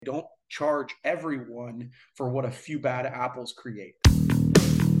charge everyone for what a few bad apples create.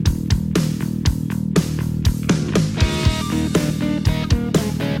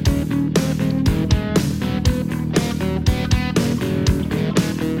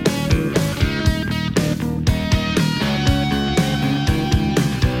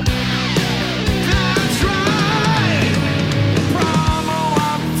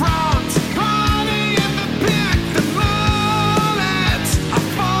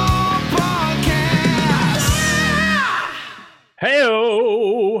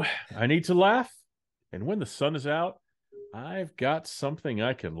 Hey-o! I need to laugh, and when the sun is out, I've got something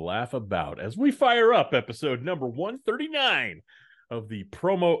I can laugh about as we fire up episode number 139 of the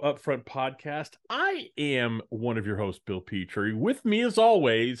Promo Upfront podcast. I am one of your hosts, Bill Petrie. With me, as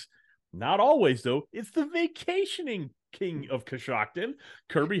always, not always though, it's the vacationing king of Coshocton,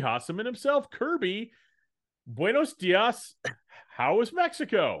 Kirby Hasseman himself. Kirby, buenos dias. How is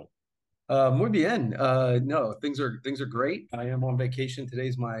Mexico? Muy bien. No, things are great. I am on vacation.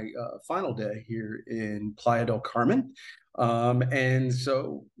 Today's my final day here in Playa del Carmen. And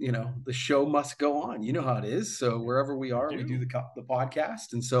so, the show must go on. You know how it is. So wherever we are, we do the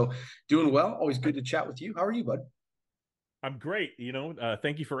podcast. And so doing well. Always good to chat with you. How are you, bud? I'm great.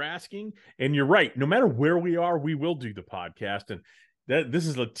 Thank you for asking. And you're right. No matter where we are, we will do the podcast. And this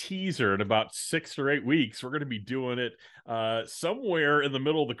is a teaser. In about 6 or 8 weeks, we're going to be doing it somewhere in the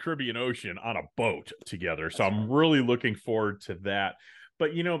middle of the Caribbean Ocean on a boat together. So I'm really looking forward to that.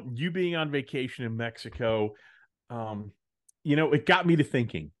 But, you being on vacation in Mexico, it got me to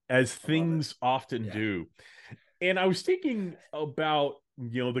thinking, as things often do. And I was thinking about,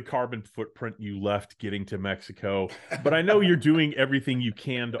 the carbon footprint you left getting to Mexico, but I know you're doing everything you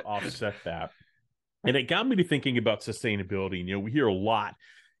can to offset that. And it got me to thinking about sustainability. We hear a lot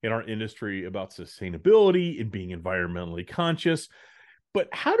in our industry about sustainability and being environmentally conscious. But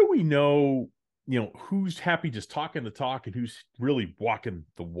how do we know, who's happy just talking the talk and who's really walking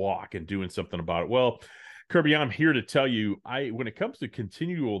the walk and doing something about it? Well, Kirby, I'm here to tell you, when it comes to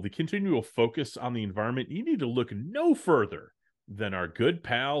the continual focus on the environment, you need to look no further than our good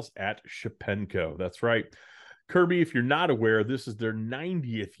pals at Shepenko. That's right. Kirby, if you're not aware, this is their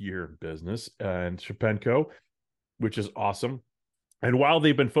 90th year in business, and Shepenko, which is awesome. And while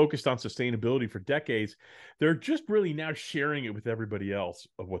they've been focused on sustainability for decades, they're just really now sharing it with everybody else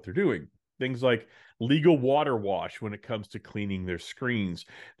of what they're doing. Things like legal water wash when it comes to cleaning their screens.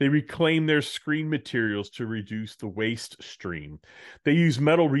 They reclaim their screen materials to reduce the waste stream. They use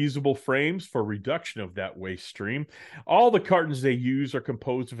metal reusable frames for reduction of that waste stream. All the cartons they use are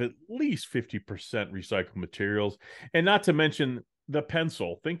composed of at least 50% recycled materials. And not to mention the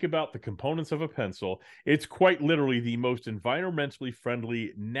pencil. Think about the components of a pencil. It's quite literally the most environmentally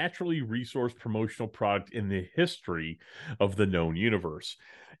friendly, naturally resourced promotional product in the history of the known universe.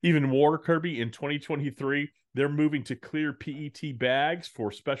 Even more, Kirby, in 2023, they're moving to clear PET bags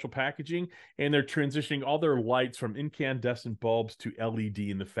for special packaging, and they're transitioning all their lights from incandescent bulbs to LED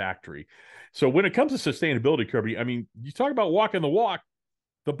in the factory. So when it comes to sustainability, Kirby, I mean, you talk about walking the walk,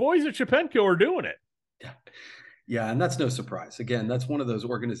 the boys at Shepenko are doing it. Yeah, and that's no surprise. Again, that's one of those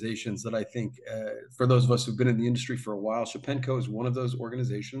organizations that I think, for those of us who've been in the industry for a while, Shepenko is one of those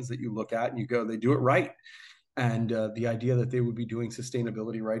organizations that you look at and you go, they do it right. And the idea that they would be doing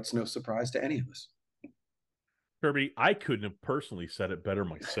sustainability right's no surprise to any of us. Kirby, I couldn't have personally said it better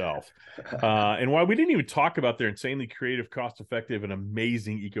myself. And while we didn't even talk about their insanely creative, cost-effective, and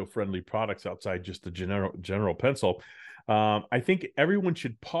amazing eco-friendly products outside just the general pencil, I think everyone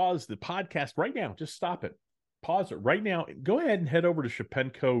should pause the podcast right now. Just stop it. Pause it right now. Go ahead and head over to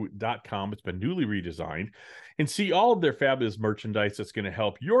shepenko.com. It's been newly redesigned, and see all of their fabulous merchandise that's going to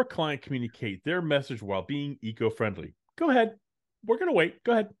help your client communicate their message while being eco-friendly. Go ahead. We're going to wait.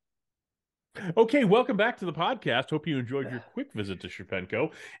 Go ahead. Okay, welcome back to the podcast. Hope you enjoyed your quick visit to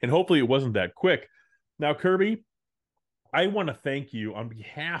Shepenko, and hopefully it wasn't that quick. Now, Kirby, I want to thank you on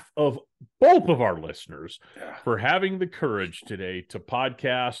behalf of both of our listeners for having the courage today to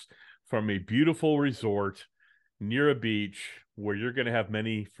podcast from a beautiful resort near a beach where you're going to have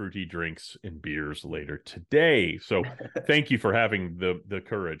many fruity drinks and beers later today. So thank you for having the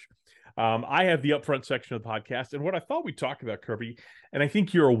courage. I have the upfront section of the podcast, and what I thought we'd talk about, Kirby, and I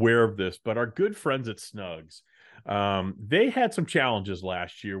think you're aware of this, but our good friends at Snugs, they had some challenges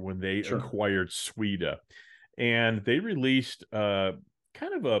last year when they acquired Sweda, and they released kind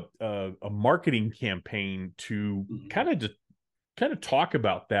of a marketing campaign to kind of talk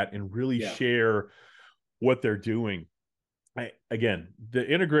about that and really share what they're doing. Again, the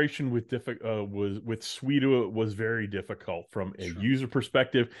integration with Suida was very difficult from a Sure. user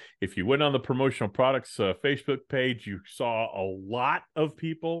perspective. If you went on the promotional products Facebook page, you saw a lot of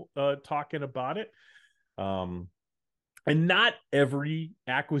people talking about it. And not every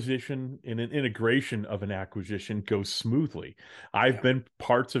acquisition and an integration of an acquisition goes smoothly. I've Yeah. been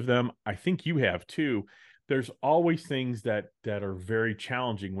parts of them. I think you have too. There's always things that are very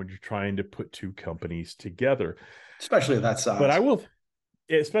challenging when you're trying to put two companies together. Especially at that But I size. will,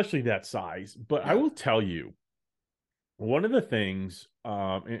 especially that size. But I Yeah. will tell you, one of the things,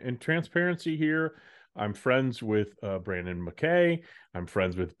 in transparency here, I'm friends with Brandon McKay. I'm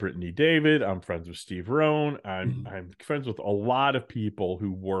friends with Brittany David. I'm friends with Steve Rohn. Mhm. I'm friends with a lot of people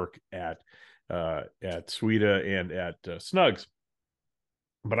who work at Suida and at Snugs.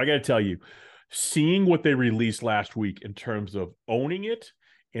 But I got to tell you, seeing what they released last week in terms of owning it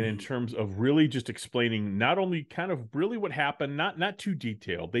and in Mhm. terms of really just explaining not only kind of really what happened, not too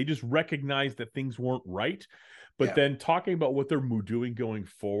detailed. They just recognized that things weren't right, but Yeah. then talking about what they're doing going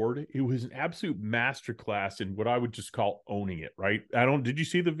forward, it was an absolute masterclass in what I would just call owning it, right? I don't Did you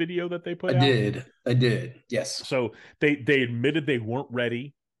see the video that they I put out? did. I did. Yes. So they admitted they weren't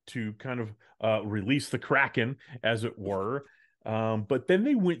ready to kind of release the Kraken, as it were. But then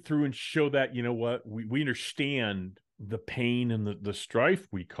they went through and showed that, you know what, we understand the pain and the strife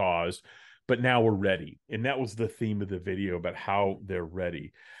we caused, but now we're ready. And that was the theme of the video, about how they're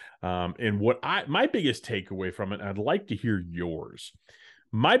ready. And what my biggest takeaway from it, I'd like to hear yours.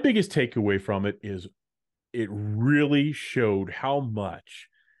 My biggest takeaway from it is it really showed how much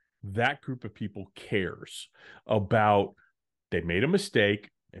that group of people cares about, they made a mistake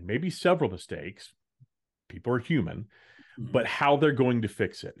and maybe several mistakes. People are human, but Mhm. how they're going to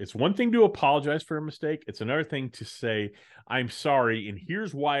fix it. It's one thing to apologize for a mistake. It's another thing to say, I'm sorry, and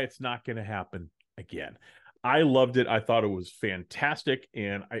here's why it's not going to happen again. I loved it. I thought it was fantastic.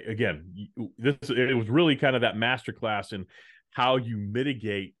 And it was really kind of that masterclass in how you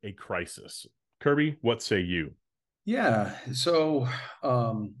mitigate a crisis. Kirby, what say you? Yeah. So,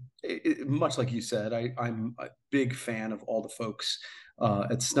 much like you said, I'm a big fan of all the folks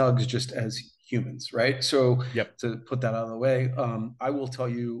at Snugs just as humans, right? So, Yep. to put that out of the way, I will tell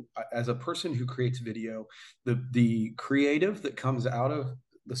you, as a person who creates video, the creative that comes out of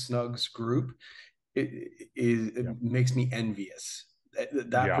the Snugs group, it Yep. makes me envious.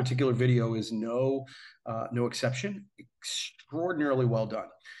 That Yeah. particular video is no exception. Extraordinarily well done.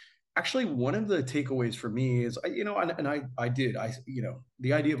 Actually, one of the takeaways for me is, the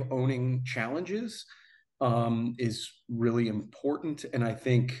idea of owning challenges is really important, and I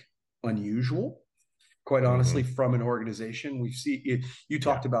think unusual, quite honestly, Mm-hmm. from an organization. We see it. You Yeah.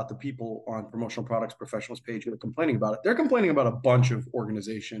 talked about the people on promotional products professionals page who are complaining about it. They're complaining about a bunch of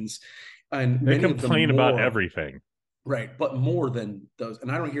organizations, and They many of them complain about more. everything. Right, but more than those,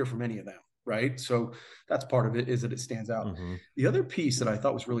 and I don't hear from any of them, right? So that's part of it, is that it stands out. Mm-hmm. The other piece that I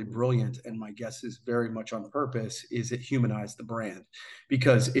thought was really brilliant, and my guess is very much on purpose, is it humanized the brand,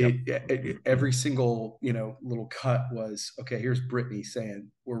 because Yep. every single little cut was, okay, here's Brittany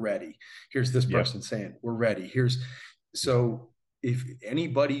saying we're ready, here's this Yep. person saying we're ready, here's, Yep. so if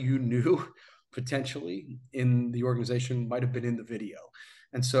anybody you knew potentially in the organization might have been in the video.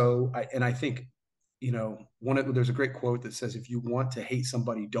 And so I think, there's a great quote that says, if you want to hate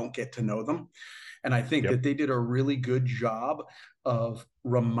somebody, don't get to know them. And I think that Yep. they did a really good job of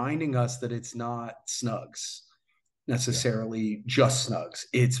reminding us that it's not Snugs Yeah. necessarily, just Snugs.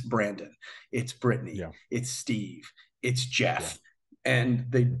 It's Brandon, it's Brittany, Yeah. it's Steve, it's Yeah. Jeff.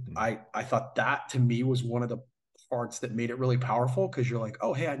 And they Mm-hmm. I thought that to me was one of the parts that made it really powerful, because you're like,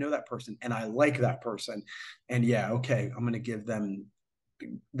 oh, hey, I know that person and I like that person. And yeah, okay, I'm going to give them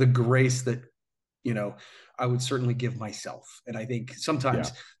the grace that I would certainly give myself. And I think Yeah.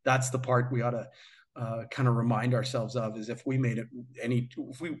 sometimes that's the part we ought to kind of remind ourselves of, is if we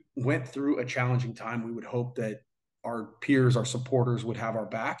went through a challenging time, we would hope that our peers, our supporters would have our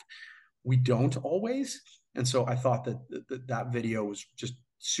back. We don't always. And so I thought that video was just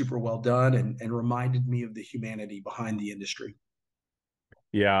super well done, and reminded me of the humanity behind the industry.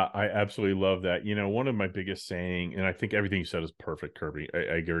 Yeah, I absolutely love that. One of my biggest saying, and I think everything you said is perfect, Kirby. I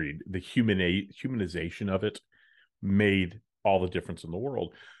agreed. The humanization of it made all the difference in the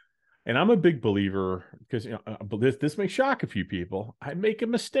world. And I'm a big believer, because but this may shock a few people. I make a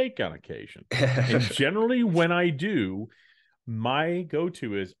mistake on occasion, and generally when I do, my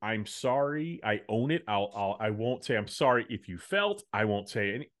go-to is, I'm sorry. I own it. I won't say I'm sorry if you felt. I won't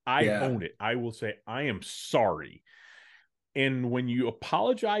say any. I Yeah. own it. I will say I am sorry. And when you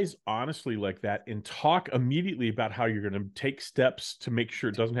apologize honestly like that and talk immediately about how you're going to take steps to make sure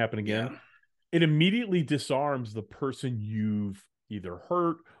it doesn't happen again, Yeah. it immediately disarms the person you've either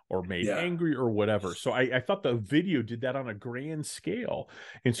hurt or made Yeah. angry or whatever. So I thought the video did that on a grand scale.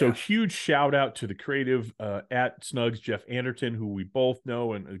 And so Yeah. huge shout out to the creative at Snugs, Jeff Anderton, who we both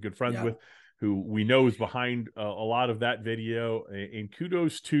know and are good friends Yeah. with, who we know is behind a lot of that video. And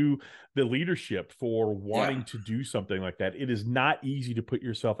kudos to the leadership for Yeah. wanting to do something like that. It is not easy to put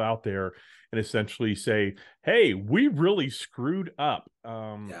yourself out there and essentially say, hey, we really screwed up.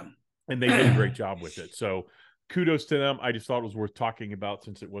 Yeah. And they did a great job with it. So kudos to them. I just thought it was worth talking about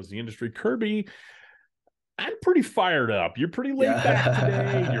since it was the industry. Kirby, I'm pretty fired up. You're pretty laid back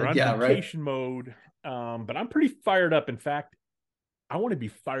today. Yeah. You're on Yeah. Right. vacation mode. But I'm pretty fired up. In fact, I want to be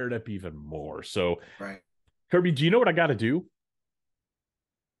fired up even more. So, Right. Kirby, do you know what I got to do?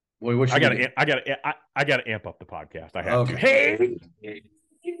 What I should we got do? to, I got to, I got to amp up the podcast. I have to. Okay. Hey,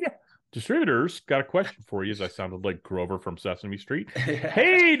 distributors, got a question for you as I sounded like Grover from Sesame Street.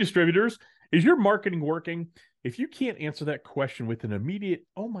 Hey, distributors, is your marketing working? If you can't answer that question with an immediate,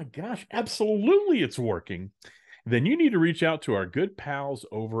 oh my gosh, absolutely it's working, then you need to reach out to our good pals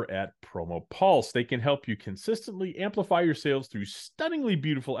over at Promo Pulse. They can help you consistently amplify your sales through stunningly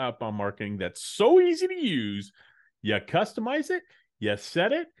beautiful outbound marketing that's so easy to use. You customize it, you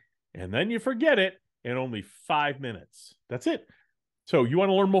set it, and then you forget it in only 5 minutes. That's it. So you want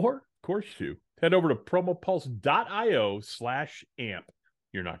to learn more? Of course you do. Head over to promopulse.io/amp.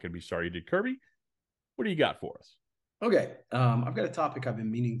 You're not going to be sorry you did, Kirby. What do you got for us? Okay. I've got a topic I've been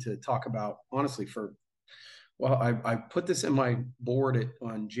meaning to talk about, honestly, well, I put this in my board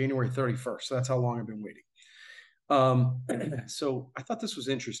on January 31st. So that's how long I've been waiting. So I thought this was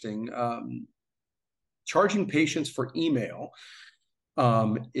interesting. Charging patients for email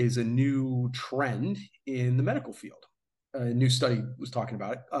is a new trend in the medical field. A new study was talking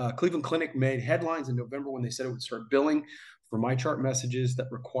about it. Cleveland Clinic made headlines in November when they said it would start billing for MyChart messages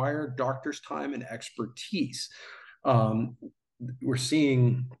that require doctor's time and expertise. We're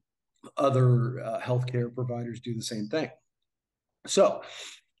seeing other healthcare providers do the same thing. So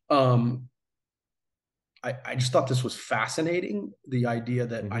um, I just thought this was fascinating. The idea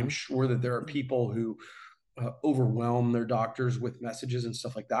that I'm Mm-hmm. sure that there are people who overwhelm their doctors with messages and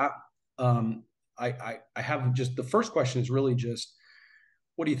stuff like that. Um, I have just the first question is really just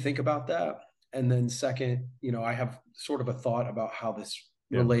what do you think about that? And then second, I have sort of a thought about how this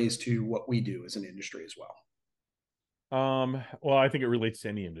Yeah. relates to what we do as an industry as well. Well, I think it relates to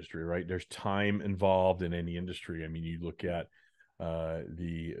any industry, right? There's time involved in any industry. I mean, you look at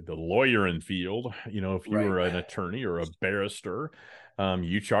the lawyering field, if you Right. were an attorney or a barrister,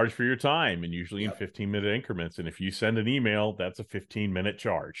 you charge for your time and usually in Yep. 15-minute increments. And if you send an email, that's a 15-minute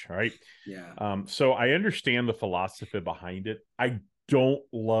charge, right? Yeah. So I understand the philosophy behind it. I don't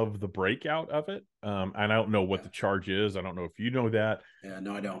love the breakout of it. And I don't know what Yeah. the charge is. I don't know if you know that. Yeah.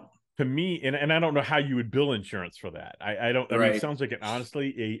 No, I don't. To me, and I don't know how you would bill insurance for that. I don't. I mean, it Right. sounds like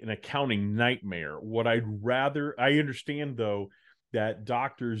honestly an accounting nightmare. I understand though that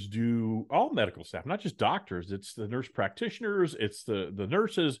doctors do all medical staff, not just doctors. It's the nurse practitioners. It's the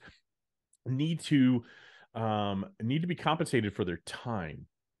nurses need to need to be compensated for their time,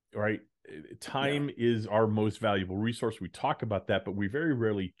 right? Yeah. Time is our most valuable resource. We talk about that, but we very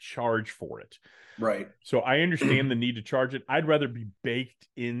rarely charge for it. Right. So I understand the need to charge it. I'd rather be baked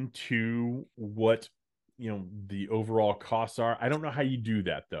into what the overall costs are. I don't know how you do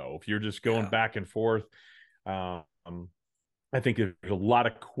that though. If you're just going Yeah. back and forth, um, I think there's a lot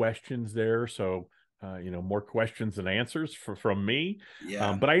of questions there. So more questions than answers from me.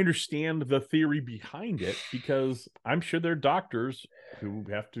 Yeah. But I understand the theory behind it because I'm sure there are doctors who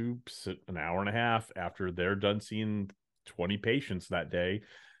have to sit an hour and a half after they're done seeing 20 patients that day.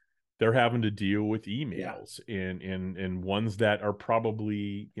 They're having to deal with Yeah. emails and ones that are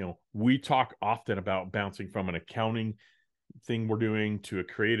probably, we talk often about bouncing from an accounting thing we're doing to a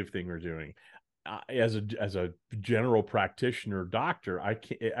creative thing we're doing. As a general practitioner doctor, I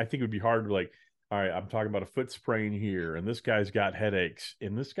think it would be hard to like, all right, I'm talking about a foot sprain here, and this guy's got headaches,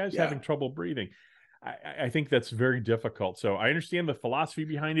 and this guy's Yeah. having trouble breathing. I think that's very difficult. So I understand the philosophy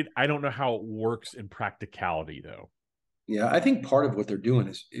behind it. I don't know how it works in practicality, though. Yeah. I think part of what they're doing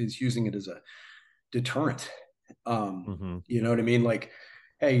is using it as a deterrent. Mm-hmm. You know what I mean? Like,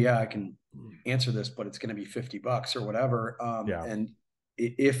 hey, yeah, I can answer this, but it's going to be $50 or whatever. Yeah. And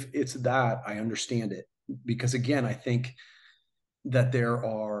if it's that, I understand it because again, I think that there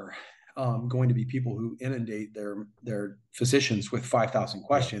are going to be people who inundate their physicians with 5,000 Yeah.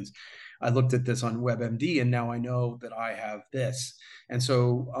 questions. I looked at this on WebMD, and now I know that I have this. And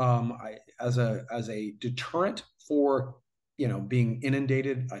so, I as a deterrent for being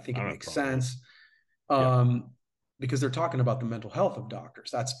inundated, I think it I'm not makes fine with it. sense. Yeah. Um, because they're talking about the mental health of doctors.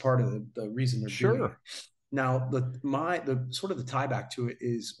 That's part of the reason they're doing it. Sure. Now, the sort of the tie back to it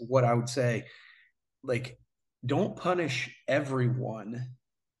is what I would say, like, don't punish everyone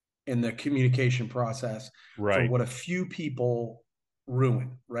in the communication process for Right. what a few people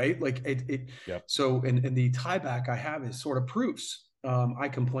ruin, right? Like Yep. so and the tie back I have is sort of proofs. I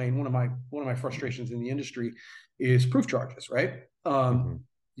complain, one of my frustrations in the industry is proof charges, right? Hmm.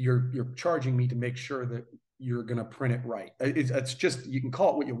 You're charging me to make sure that you're going to print it right. It's just, you can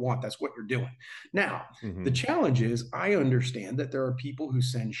call it what you want. That's what you're doing. Now, the Hmm. challenge is, I understand that there are people who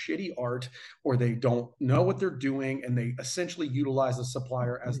send shitty art, or they don't know what they're doing, and they essentially utilize the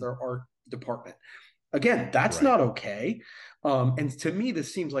supplier as their art department. Again, that's Right. not okay. And to me,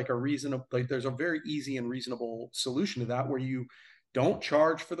 this seems like a reasonable, like there's a very easy and reasonable solution to that, where you don't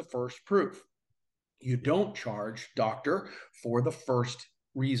charge for the first proof. You don't charge doctor for the first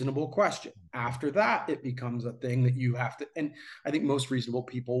reasonable question. After that, it becomes a thing that you have to, and I think most reasonable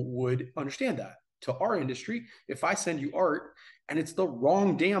people would understand that. To our industry, if I send you art and it's the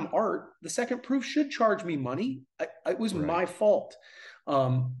wrong damn art, the second proof should charge me money. It was Right. my fault.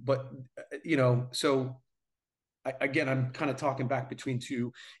 But so again, I'm kind of talking back between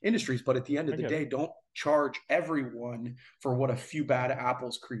two industries, but at the end of I the get it. day, don't charge everyone for what a few bad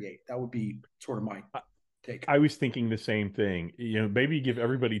apples create. That would be sort of my I, take. I was thinking the same thing. Maybe give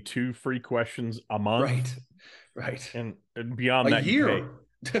everybody 2 free questions a month, Right. Right. and A beyond that, you pay year,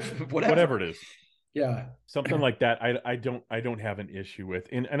 whatever whatever. it is. Yeah. Something like that. I don't have an issue with.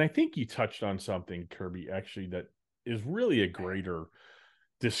 And I think you touched on something, Kirby, actually, that is really a greater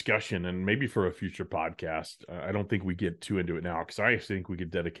discussion, and maybe for a future podcast. I don't think we get too into it now, because I think we could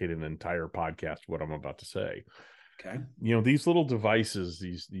dedicate an entire podcast to what I'm about to say. Okay. These little devices,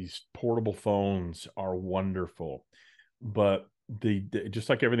 these portable phones are wonderful, but they just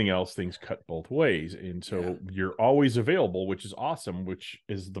like everything else, things cut both ways. And Yeah. so you're always available, which is awesome, which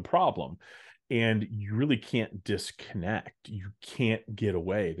is the problem. And you really can't disconnect. You can't get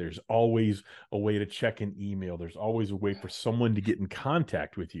away. There's always a way to check an email. There's always a way for someone to get in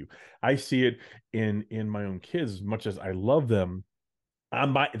contact with you. I see it in my own kids. As much as I love them,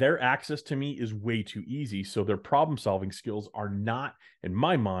 their access to me is way too easy. So their problem solving skills are not, in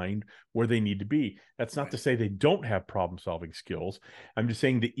my mind, where they need to be. That's not Right. to say they don't have problem solving skills. I'm just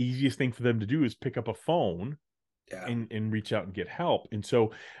saying the easiest thing for them to do is pick up a phone Yeah. and reach out and get help. And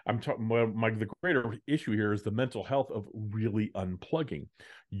so I'm talking, the greater issue here is the mental health of really unplugging.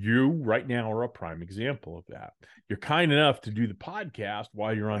 You right now are a prime example of that. You're kind enough to do the podcast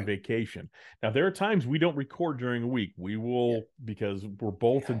while you're on Right. vacation. Now, there are times we don't record during a week. We Yeah. will, because we're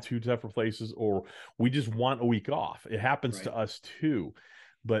both Yeah. in two separate places, or we just want a week off. It happens Right. to us too.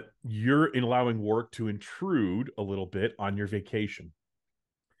 But you're allowing work to intrude a little bit on your vacation.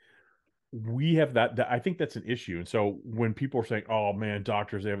 We have that I think that's an issue. And so when people are saying, oh man,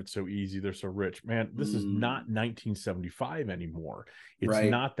 doctors, they have it so easy, they're so rich, man, this is not Mm, 1975 anymore. It's right.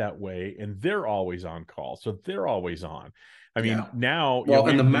 not that way. And they're always on call, so they're always on. I Yeah. mean, now, Well,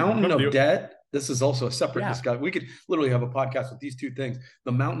 and the mountain remember of the debt, this is also a separate yeah, discussion. We could literally have a podcast with these two things.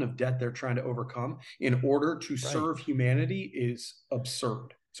 The mountain of debt they're trying to overcome in order to right. serve humanity is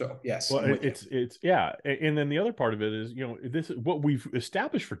absurd. So, yes, Well, I'm with you. it's yeah. And then the other part of it is, this is what we've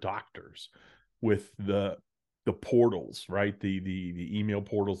established for doctors with the portals, right? The email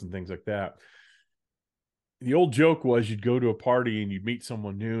portals and things like that. The old joke was, you'd go to a party and you'd meet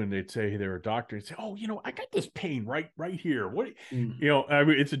someone new, and they'd say they're a doctor, and say, oh, I got this pain right here. What, Mm, I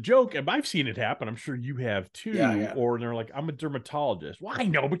mean, it's a joke, and I've seen it happen. I'm sure you have yeah, too. yeah. Or they're like, I'm a dermatologist. Well, I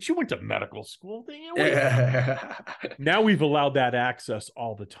know, but you went to medical school. Now we've allowed that access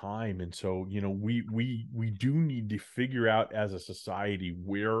all the time. And so, we do need to figure out as a society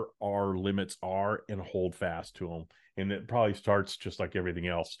where our limits are and hold fast to them. And it probably starts, just like everything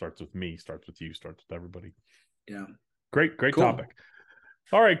else, starts with me, starts with you, starts with everybody. Yeah. Great Cool. topic.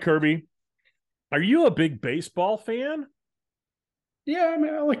 All right, Kirby, are you a big baseball fan? Yeah, I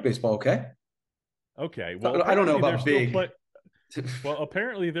mean, I like baseball. Okay. Okay, well, I don't know apparently they're about still big. play. Well,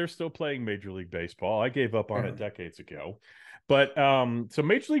 apparently they're still playing Major League Baseball. I gave up on it Apparently. decades ago. But so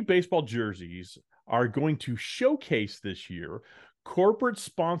Major League Baseball jerseys are going to showcase this year corporate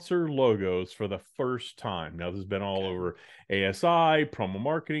sponsor logos for the first time. Now, this has been all Okay. over ASI, Promo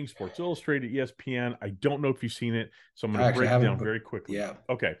Marketing, Sports Illustrated, ESPN. I don't know if you've seen it, so I'm going I to actually break it haven't, down but very quickly. yeah.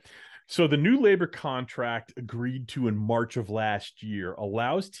 Okay. So the new labor contract, agreed to in March of last year,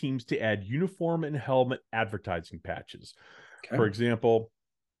 allows teams to add uniform and helmet advertising patches. Okay. For example,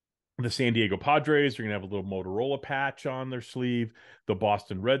 The San Diego Padres are going to have a little Motorola patch on their sleeve. The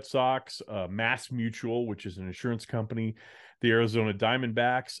Boston Red Sox, Mass Mutual, which is an insurance company, the Arizona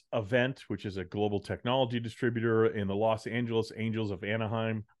Diamondbacks, Event, which is a global technology distributor, and the Los Angeles Angels of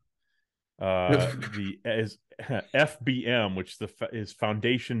Anaheim. The is FBM, which is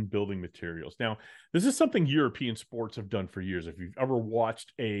Foundation Building Materials. Now, this is something European sports have done for years. If you've ever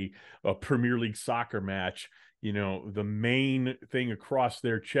watched a Premier League soccer match, the main thing across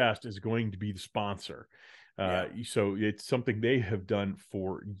their chest is going to be the sponsor. Yeah. So it's something they have done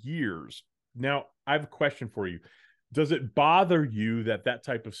for years. Now, I have a question for you. Does it bother you that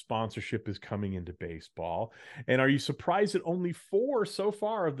type of sponsorship is coming into baseball? And are you surprised that only 4 so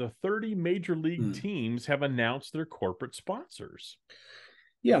far of the 30 major league teams have announced their corporate sponsors?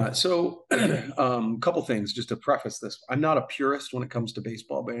 Yeah. So, a couple things just to preface this. I'm not a purist when it comes to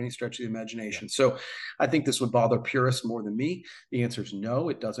baseball by any stretch of the Yeah. imagination. So, I think this would bother purists more than me. The answer is no,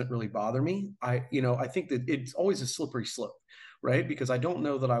 it doesn't really bother me. I think that it's always a slippery slope, right? Because I don't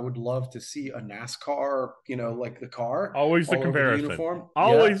know that I would love to see a NASCAR, like the car Always the all over the comparison. uniform. Yeah.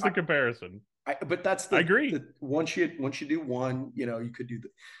 Always the comparison. But that's I the agree. once you do one, you could do the.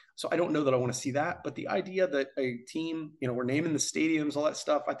 So I don't know that I want to see that, but the idea that a team, we're naming the stadiums, all that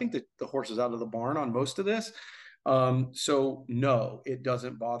stuff. I think that the horse is out of the barn on most of this. So no, it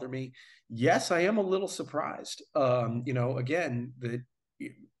doesn't bother me. Yes, I am a little surprised. Again, that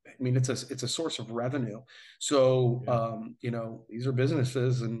I mean, it's a source of revenue. So Yeah. these are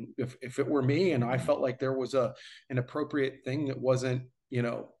businesses, and if it were me, and I felt like there was an appropriate thing that wasn't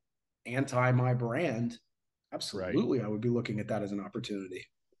anti my brand, Right. absolutely, I would be looking at that as an opportunity.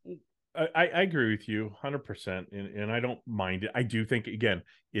 I agree with you 100%, and I don't mind it. I do think, again,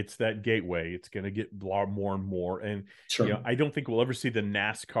 it's that gateway. It's going to get more and more, and Sure. I don't think we'll ever see the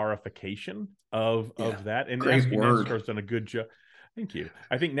NASCARification of Yeah. that. And Great word. NASCAR's done a good job. Thank you.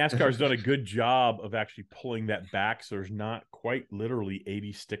 I think NASCAR's done a good job of actually pulling that back. So there's not quite literally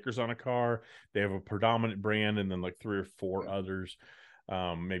 80 stickers on a car. They have a predominant brand, and then like 3 or 4 others,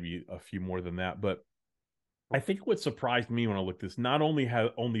 maybe a few more than that, but I think what surprised me when I looked at this, not only have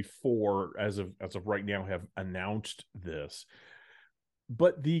only 4 as of right now have announced this,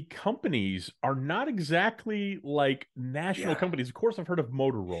 but the companies are not exactly like national Yeah. companies. Of course, I've heard of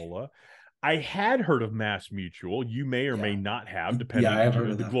Motorola. I had heard of Mass Mutual. You may or may Yeah. not have, Yeah, I depending, have heard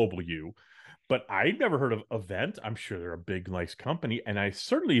of the them. global you. But I'd never heard of Event. I'm sure they're a big, nice company. And I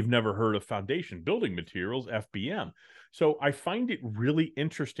certainly have never heard of Foundation Building Materials, FBM. So I find it really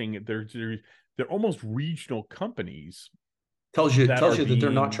interesting. They're almost regional companies Tells you that are tells you that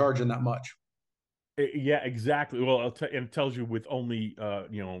they're not being. charging that much. Yeah, exactly. Well, and it tells you with only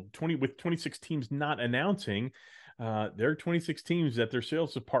 26 teams not announcing, there are 26 teams that their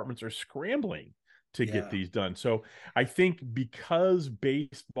sales departments are scrambling to get Yeah. these done. So I think because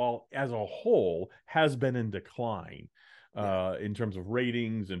baseball as a whole has been in decline Yeah. in terms of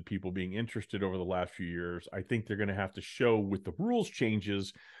ratings and people being interested over the last few years, I think they're going to have to show with the rules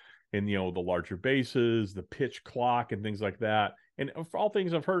changes and the larger bases, the pitch clock, and things like that. And for all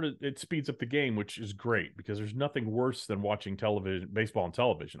things I've heard, it speeds up the game, which is great because there's nothing worse than watching television, baseball on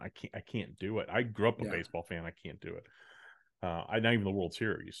television. I can't do it. I grew up a Yeah. baseball fan. I can't do it. I not even the World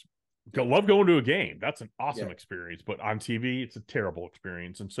Series. Yeah. Love going to a game. That's an awesome Yeah. experience, but on TV, it's a terrible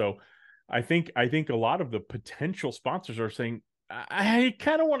experience. And so, I think a lot of the potential sponsors are saying, I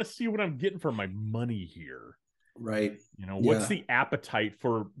kind of want to see what I'm getting for my money here. Right. What's Yeah. the appetite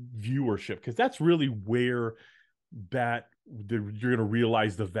for viewership? Because that's really where you're going to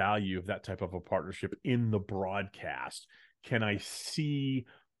realize the value of that type of a partnership in the broadcast. Can I see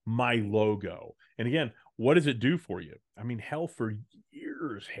my logo? And again, what does it do for you? I mean, hell, for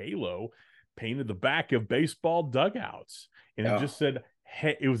years, Halo painted the back of baseball dugouts, and it Yeah. just said,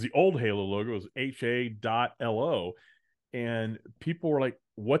 hey, it was the old Halo logo, it was HA.LO, and people were like,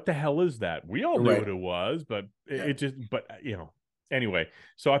 what the hell is that? We all knew Right. what it was, but Yeah. it just, but anyway.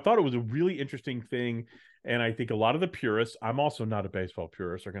 So I thought it was a really interesting thing. And I think a lot of the purists, I'm also not a baseball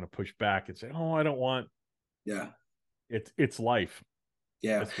purist, are going to push back and say, oh, I don't want Yeah. it's life.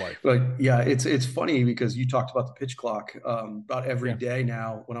 Yeah. It's life. But yeah, it's funny because you talked about the pitch clock. About every Yeah. day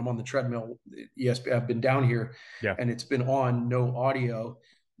now when I'm on the treadmill, I've been down here Yeah. and it's been on no audio,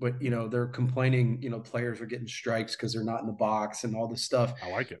 but they're complaining, players are getting strikes because they're not in the box and all this stuff.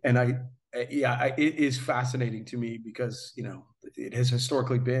 I like it. And it is fascinating to me because, it has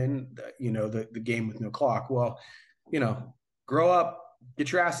historically been, the game with no clock. Well, grow up,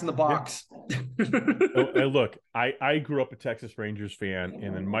 get your ass in the Yeah. box. Oh, and look, I grew up a Texas Rangers fan,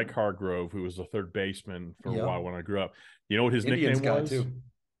 and then Mike Hargrove, who was the third baseman for a Yep. while when I grew up, you know what his Indians nickname guy was? too.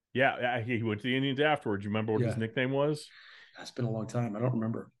 Yeah, he went to the Indians afterwards. You remember what his Yeah. nickname was? That's been a long time. I don't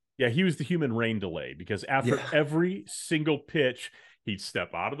remember. Yeah, he was the human rain delay, because after Yeah, every single pitch, he'd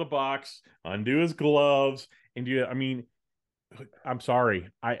step out of the box, undo his gloves, and do. I mean, I'm sorry,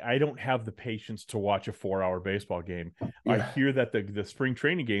 I don't have the patience to watch a 4-hour baseball game. I yeah, hear that the spring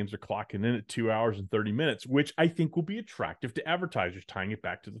training games are clocking in at 2 hours and 30 minutes, which I think will be attractive to advertisers, tying it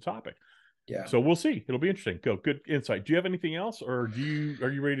back to the topic. yeah. So we'll see. It'll be interesting. Go, good insight. Do you have anything else, or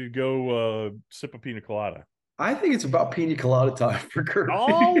are you ready to go sip a pina colada? I think it's about pina colada time for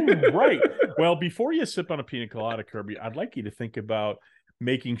All Kirby. right. Well, before you sip on a pina colada, Kirby, I'd like you to think about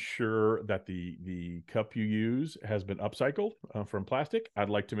making sure that the cup you use has been upcycled from plastic.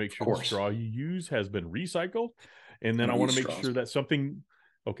 I'd like to make Of sure the course, straw you use has been recycled, and I then I don't want to use make straws. sure that something.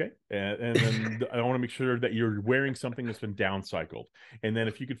 Okay, and then I want to make sure that you're wearing something that's been downcycled, and then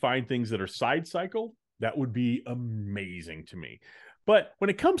if you could find things that are side cycled, that would be amazing to me. But when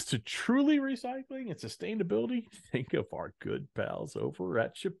it comes to truly recycling and sustainability, think of our good pals over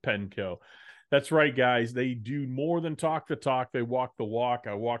at Shapenco. That's right, guys. They do more than talk the talk. They walk the walk.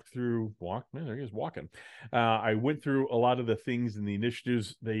 I walked through walk. Man, there he is walking. I went through a lot of the things and the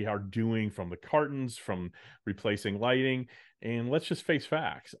initiatives they are doing, from the cartons, from replacing lighting. And let's just face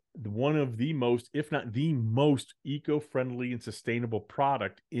facts. One of the most, if not the most eco-friendly and sustainable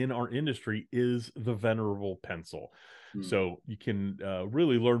product in our industry is the venerable pencil. Hmm. So you can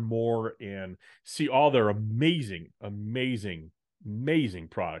really learn more and see all their amazing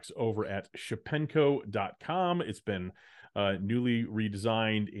products over at shapenco.com. It's been newly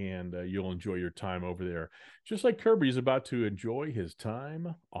redesigned, and you'll enjoy your time over there. Just like Kirby is about to enjoy his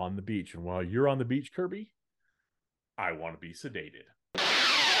time on the beach. And while you're on the beach, Kirby, I want to be sedated.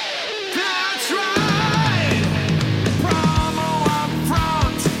 That's right.